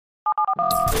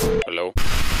Hello?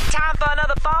 Time for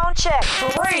another phone check.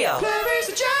 For real. Clairissa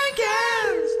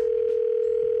Jenkins!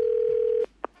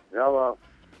 Hello.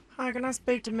 Hi, can I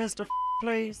speak to Mr.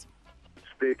 please?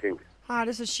 Speaking. Hi,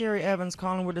 this is Sherry Evans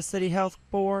calling with the City Health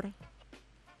Board.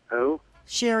 Who?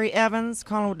 Sherry Evans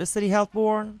calling with the City Health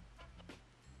Board.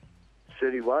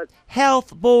 City what?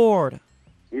 Health Board.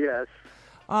 Yes.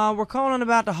 We're calling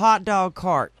about the hot dog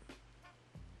cart.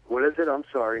 What is it? I'm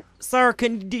sorry. Sir,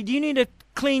 do you need to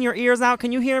clean your ears out?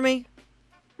 Can you hear me?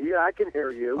 Yeah, I can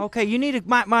hear you. Okay, you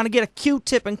might want to get a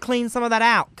Q-tip and clean some of that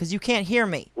out, because you can't hear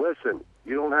me. Listen,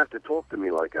 you don't have to talk to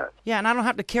me like that. Yeah, and I don't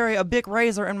have to carry a big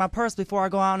razor in my purse before I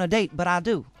go out on a date, but I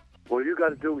do. Well, you got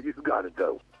to do what you got to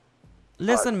do.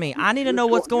 Listen to me. I need to know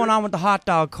what's going on with the hot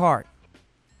dog cart.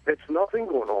 It's nothing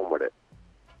going on with it.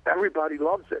 Everybody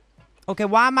loves it. Okay,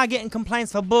 why am I getting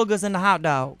complaints for boogers in the hot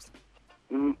dogs?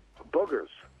 Boogers.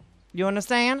 You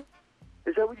understand?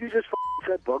 Is that what you just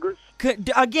said, boogers?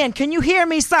 Again, can you hear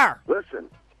me, sir? Listen,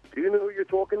 do you know who you're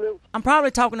talking to? I'm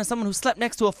probably talking to someone who slept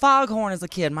next to a foghorn as a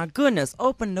kid. My goodness,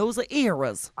 open those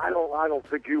ears. I don't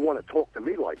think you want to talk to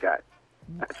me like that.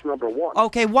 That's number one.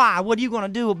 Okay, why? What are you going to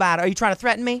do about it? Are you trying to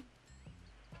threaten me?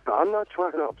 I'm not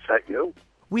trying to upset you.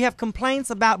 We have complaints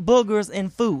about boogers in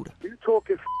food. You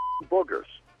talking boogers.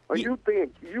 Are you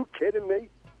kidding me?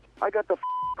 I got the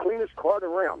cleanest cart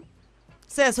around.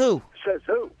 Says who? Says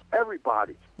who?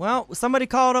 Everybody. Well, somebody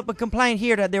called up a complaint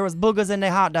here that there was boogers in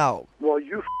their hot dog. Well,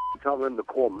 you tell them to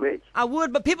call me. I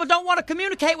would, but people don't want to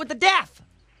communicate with the deaf.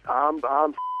 I'm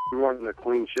running a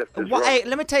clean shift. Hey,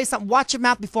 let me tell you something. Watch your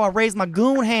mouth before I raise my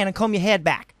goon hand and comb your head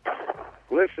back.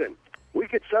 Listen, we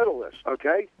could settle this,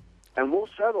 okay? And we'll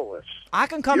settle this. I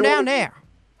can come down there.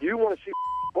 You want to see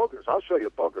boogers? I'll show you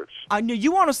boogers. I knew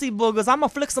you want to see boogers. I'm going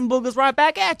to flick some boogers right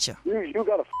back at you. You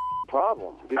got a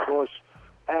problem because...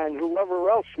 And whoever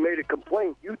else made a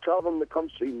complaint, you tell them to come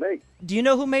see me. Do you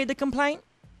know who made the complaint?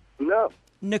 No.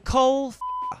 Nicole.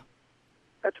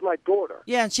 That's my daughter.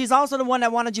 Yeah, and she's also the one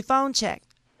that wanted your phone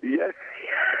checked. Yeah.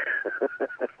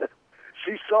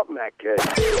 She's something, that kid.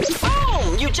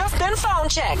 Boom! You just been phone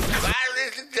checked.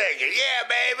 Clairissa Jenkins, yeah,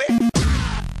 baby.